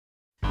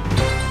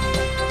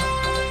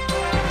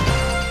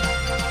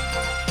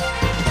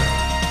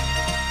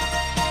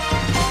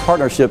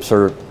partnerships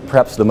are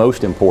perhaps the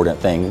most important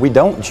thing. We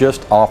don't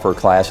just offer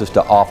classes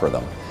to offer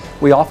them.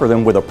 We offer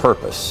them with a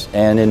purpose,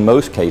 and in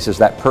most cases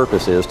that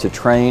purpose is to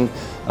train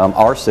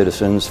our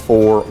citizens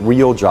for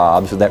real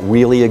jobs that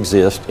really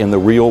exist in the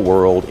real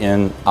world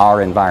in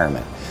our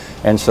environment.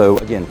 And so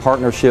again,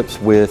 partnerships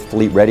with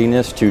Fleet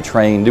Readiness to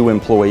train new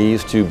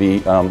employees to be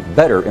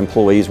better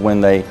employees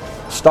when they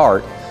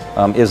start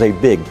is a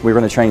big. We're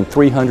going to train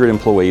 300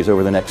 employees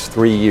over the next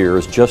 3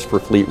 years just for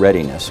Fleet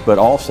Readiness. But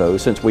also,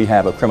 since we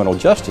have a criminal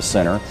justice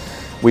center,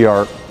 we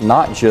are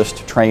not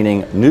just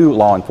training new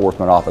law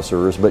enforcement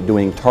officers, but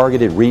doing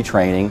targeted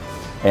retraining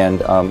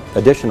and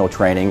additional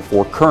training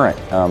for current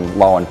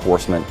law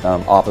enforcement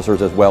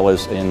officers, as well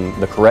as in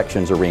the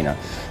corrections arena.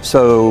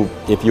 So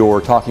if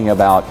you're talking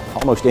about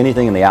almost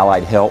anything in the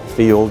allied health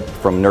field,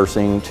 from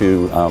nursing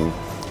to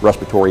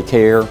respiratory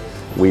care,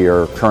 we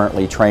are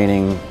currently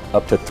training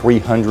up to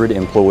 300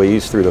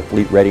 employees through the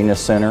Fleet Readiness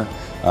Center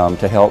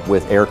to help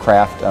with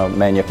aircraft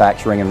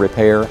manufacturing and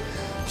repair.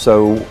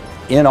 So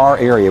in our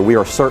area, we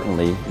are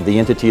certainly the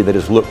entity that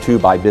is looked to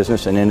by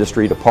business and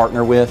industry to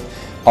partner with.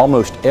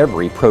 Almost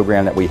every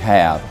program that we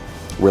have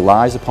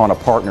relies upon a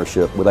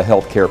partnership with a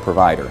healthcare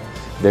provider.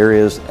 There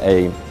is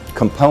a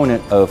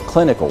component of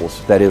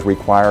clinicals that is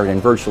required in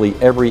virtually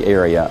every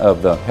area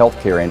of the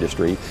healthcare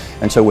industry,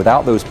 and so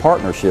without those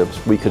partnerships,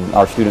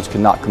 our students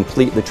could not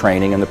complete the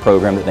training and the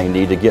program that they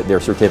need to get their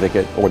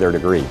certificate or their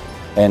degree.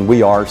 And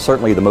we are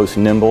certainly the most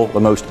nimble, the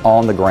most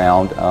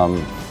on-the-ground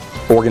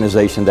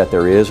organization that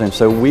there is, and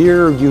so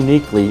we're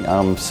uniquely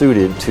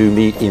suited to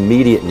meet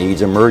immediate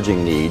needs,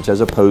 emerging needs, as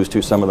opposed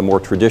to some of the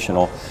more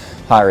traditional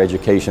higher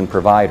education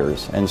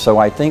providers. And so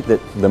I think that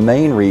the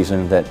main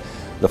reason that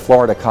the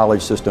Florida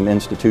college system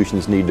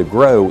institutions need to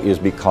grow is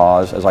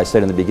because, as I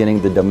said in the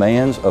beginning, the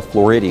demands of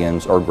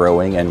Floridians are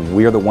growing, and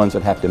we're the ones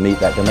that have to meet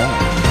that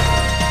demand.